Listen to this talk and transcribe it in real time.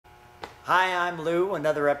Hi, I'm Lou,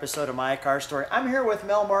 another episode of My Car Story. I'm here with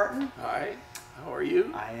Mel Martin. Hi, how are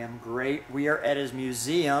you? I am great. We are at his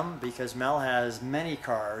museum because Mel has many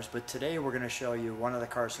cars, but today we're going to show you one of the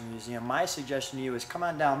cars from the museum. My suggestion to you is come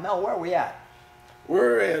on down. Mel, where are we at?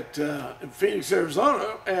 We're at Phoenix,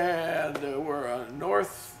 Arizona, and we're on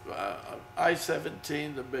North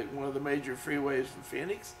I-17, one of the major freeways in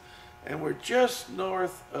Phoenix, and we're just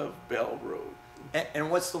north of Bell Road.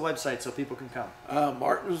 And what's the website so people can come?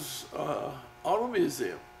 Martin's Auto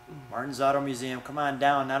Museum. Martin's Auto Museum. Come on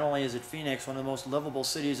down. Not only is it Phoenix, one of the most livable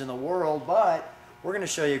cities in the world, but we're going to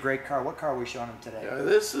show you a great car. What car are we showing them today?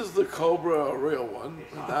 This is the Cobra, a real one,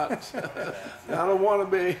 not a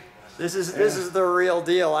wannabe. This is the real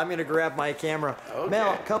deal. I'm going to grab my camera. Okay.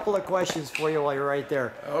 Mel, a couple of questions for you while you're right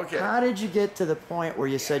there. Okay. How did you get to the point where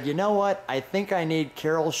you said, you know what, I think I need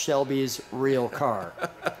Carroll Shelby's real car?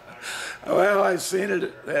 Well, I seen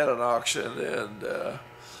it at an auction, and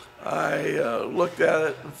I looked at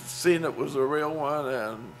it, and seen it was a real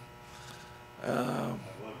one, and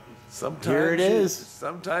sometimes here it is.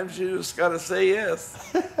 Sometimes you just gotta say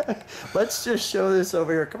yes. Let's just show this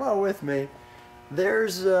over here. Come on with me.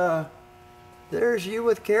 There's you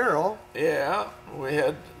with Carroll. Yeah, we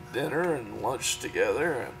had dinner and lunch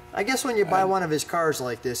together. And I guess when you buy one of his cars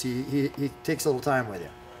like this, he takes a little time with you.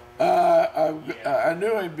 I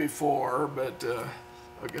knew him before, but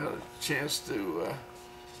I got a chance to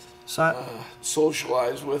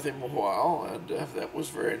socialize with him a while, and that was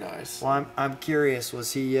very nice. Well, I'm curious.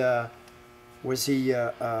 Was he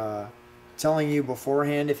telling you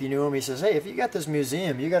beforehand if you knew him? He says, "Hey, if you got this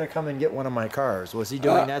museum, you got to come and get one of my cars." Was he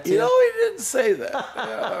doing that to you? You know, he didn't say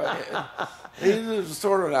that. He's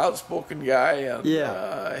sort of an outspoken guy, and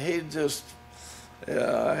yeah. He just.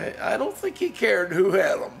 I don't think he cared who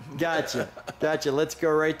had them. Gotcha. Let's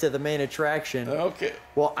go right to the main attraction. Okay.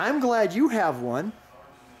 Well, I'm glad you have one.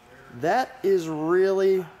 That is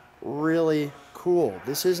really, really cool.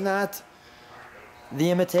 This is not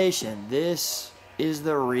the imitation. This is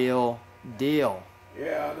the real deal.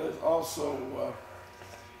 Yeah, there's also,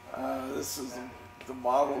 this is the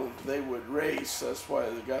model that they would race. That's why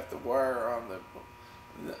they got the wire on the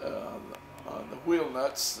wheel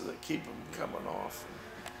nuts that keep them coming off.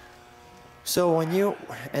 So when you,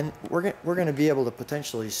 and we're going to be able to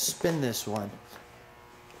potentially spin this one.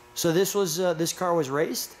 So this car was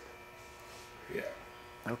raced? Yeah.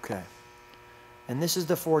 Okay. And this is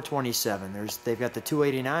the 427. They've got the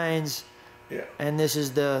 289s. Yeah. And this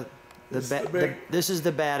is this is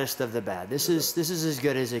the baddest of the bad. This is as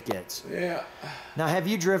good as it gets. Yeah. Now, have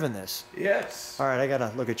you driven this? Yes. All right, I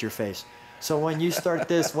gotta look at your face. So when you start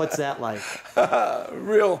this, what's that like? A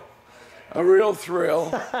real thrill.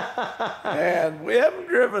 And we haven't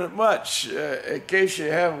driven it much. In case you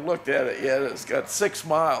haven't looked at it yet, it's got 6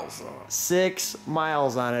 miles on it. 6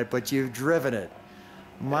 miles on it, but you've driven it.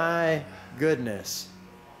 My goodness.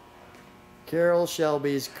 Carroll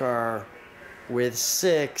Shelby's car with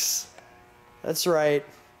 6. That's right.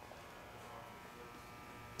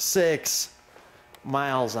 6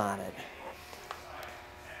 miles on it.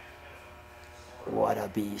 What a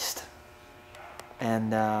beast.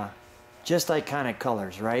 And just iconic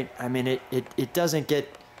colors, right? I mean, it doesn't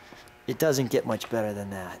get much better than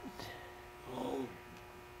that. Well,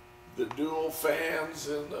 the dual fans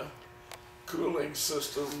and the cooling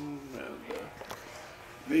system, and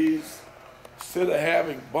these, instead of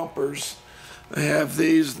having bumpers, they have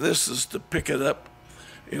these. This is to pick it up.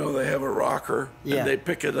 You know, they have a rocker, yeah. And they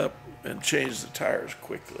pick it up and change the tires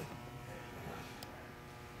quickly.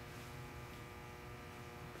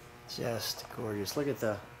 Just gorgeous. Look at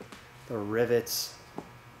the rivets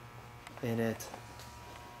in it.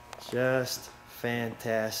 Just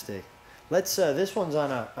fantastic. Let's this one's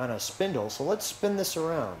on a spindle, so let's spin this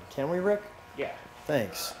around. Can we, Rick? Yeah.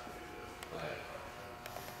 Thanks.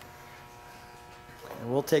 And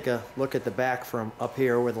we'll take a look at the back from up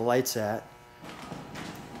here where the light's at.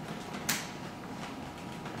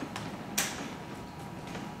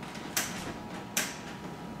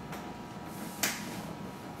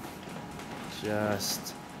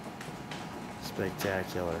 Just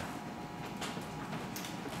spectacular.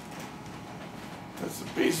 That's a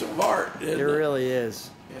piece of art, isn't it? It really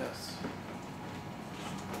is. Yes.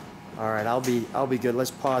 All right, I'll be good.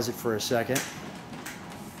 Let's pause it for a second.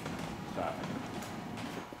 Stop.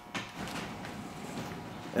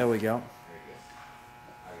 There we go.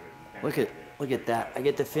 Look at that. I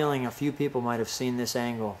get the feeling a few people might have seen this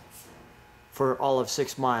angle for all of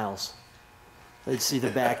 6 miles. Let's see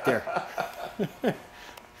the back there.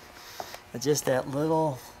 Just that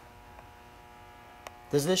little.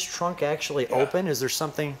 Does this trunk actually open? Is there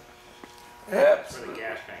something? Yep. Where the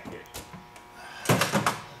gas tank is.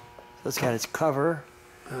 it's got its cover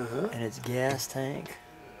and its gas tank.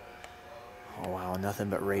 Oh wow, nothing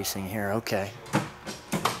but racing here. Okay.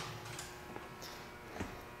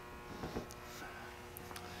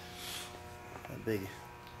 A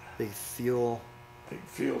big fuel. Big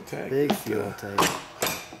fuel tank. Big fuel tank.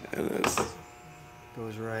 And this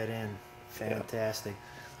Goes right in. Fantastic.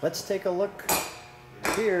 Let's take a look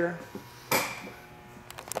here.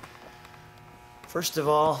 First of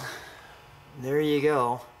all, there you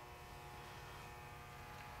go.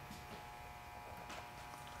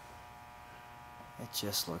 It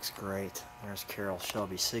just looks great. There's Carroll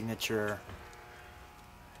Shelby signature.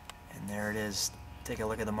 And there it is. Take a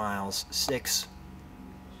look at the miles.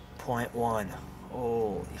 6.1.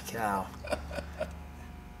 Holy cow.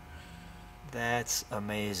 That's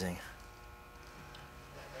amazing.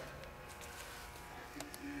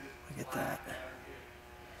 Look at that.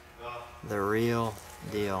 The real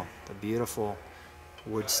deal. The beautiful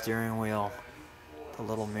wood steering wheel, the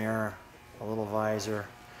little mirror, a little visor.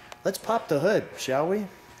 Let's pop the hood, shall we?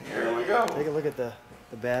 Here we go. Take a look at the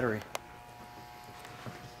battery.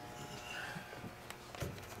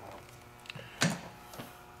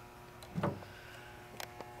 Look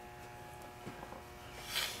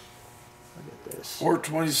at this.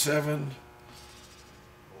 427.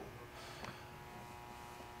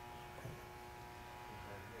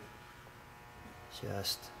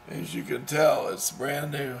 Just As you can tell, it's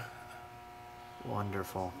brand new.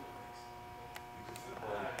 wonderful.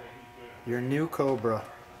 Your new Cobra.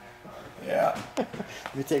 Yeah.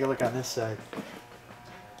 Let me take a look on this side.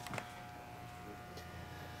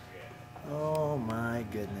 Oh my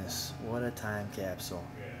goodness, what a time capsule.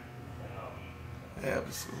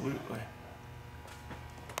 Absolutely. Look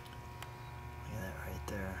at that right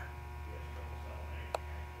there.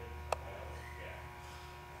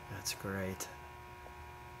 That's great.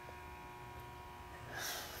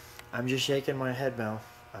 I'm just shaking my head, Mel.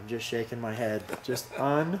 I'm just shaking my head. Just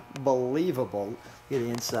unbelievable. Look at the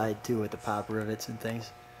inside too with the pop rivets and things.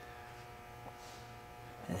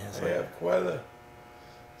 It has They have quite a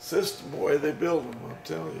system, boy. They build them, I'll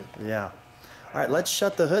tell you. yeah. All right, let's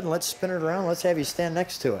shut the hood and let's spin it around. Let's have you stand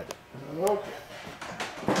next to it. Okay.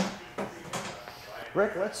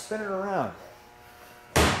 Rick, let's spin it around.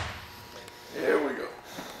 Here we go.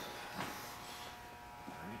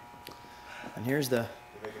 And here's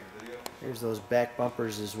those back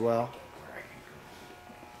bumpers as well.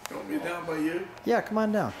 You want me down by you? Yeah, come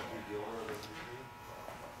on down.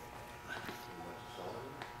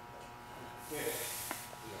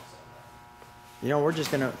 You know, we're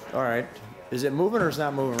just gonna, all right. Is it moving or is it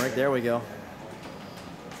not moving? Right, there we go.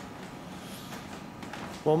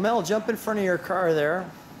 Well, Mel, jump in front of your car there.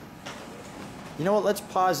 You know what, let's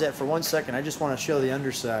pause that for 1 second. I just want to show the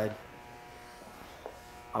underside.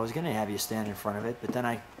 I was gonna have you stand in front of it, but then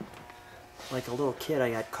like a little kid,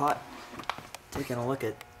 I got caught taking a look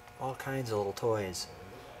at all kinds of little toys.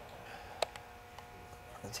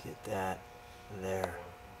 Let's get that there.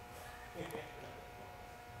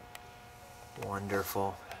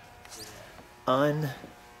 Wonderful.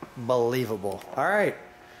 Unbelievable. All right.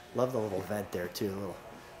 Love the little vent there too, a little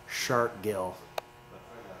shark gill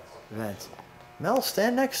vent. Mel,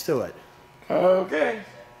 stand next to it. Okay.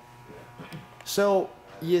 So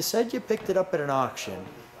you said you picked it up at an auction.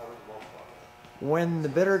 When the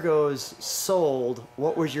bidder goes sold,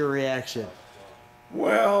 what was your reaction?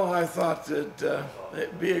 Well, I thought that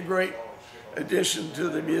it'd be a great addition to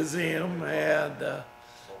the museum, and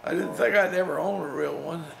I didn't think I'd ever own a real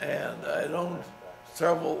one, and I'd owned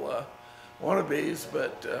several wannabes,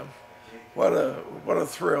 but what a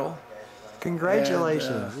thrill.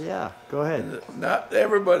 Congratulations. And, yeah, go ahead. Not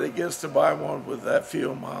everybody gets to buy one with that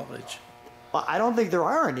fuel mileage. Well, I don't think there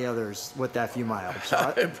are any others with that few miles.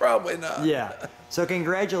 Probably not. Yeah. So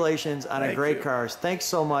congratulations on a Thank great you. car. Thanks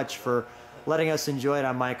so much for letting us enjoy it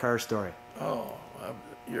on My Car Story. Oh,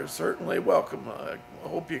 you're certainly welcome. I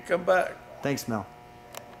hope you come back. Thanks, Mel.